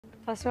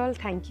First of all,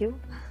 thank you.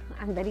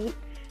 I'm very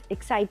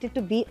excited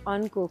to be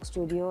on Coke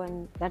Studio,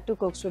 and that too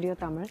Coke Studio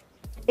Tamil.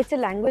 It's a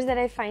language that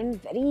I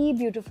find very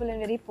beautiful and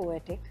very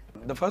poetic.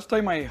 The first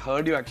time I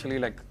heard you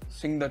actually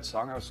sing that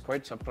song, I was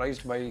quite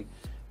surprised by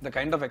the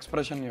kind of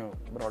expression you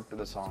brought to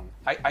the song.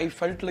 I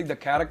felt like the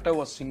character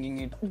was singing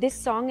it. This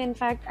song, in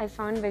fact, I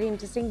found very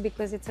interesting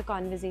because it's a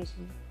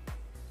conversation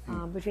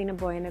between a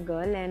boy and a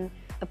girl, and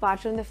apart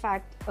from the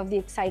fact of the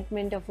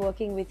excitement of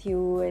working with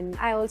you, and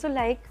I also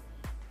like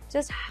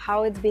just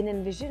how it's been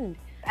envisioned.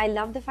 I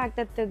love the fact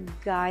that the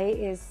guy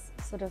is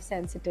sort of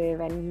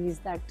sensitive and he's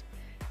that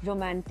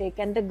romantic,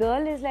 and the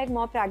girl is like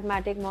more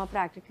pragmatic, more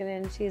practical,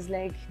 and she's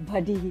like,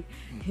 buddy,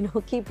 you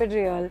know, keep it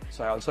real.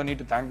 So I also need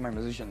to thank my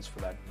musicians for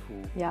that,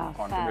 who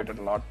contributed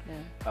a lot.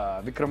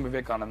 Yeah. Vikram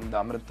Vivekanand,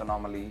 Amrit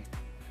Anomaly,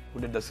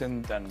 who did the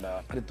synth, and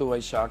Ritu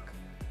Vaishak,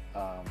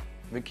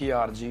 Vicky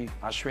RG,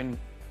 Ashwin,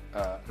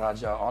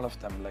 Raja, all of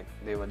them,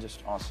 they were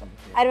just awesome.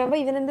 I remember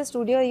even in the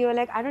studio, you were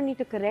like, I don't need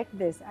to correct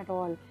this at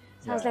all.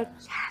 So I was like,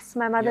 yes,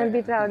 my mother will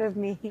be proud of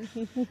me.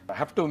 I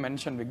have to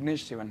mention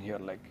Vignesh even here,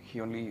 he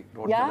only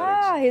wrote the lyrics.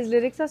 Yeah, his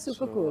lyrics are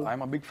super cool.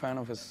 I'm a big fan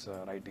of his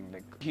writing.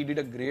 He did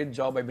a great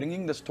job by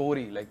bringing the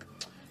story.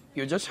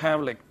 You just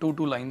have two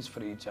lines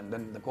for each, and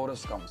then the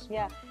chorus comes.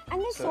 Yeah,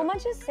 and there's so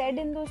much is said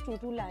in those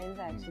two lines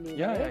actually.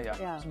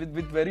 Yeah. So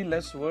with very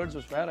less words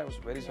was where I was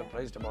very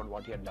surprised about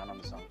what he had done on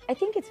the song. I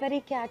think it's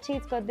very catchy.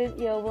 It's got this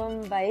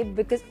earworm vibe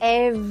because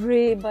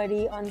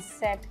everybody on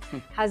set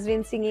has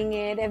been singing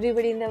it.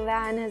 Everybody in the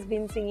van has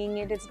been singing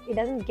it. It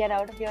doesn't get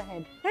out of your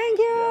head. Thank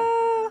you.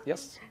 Yeah.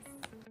 Yes.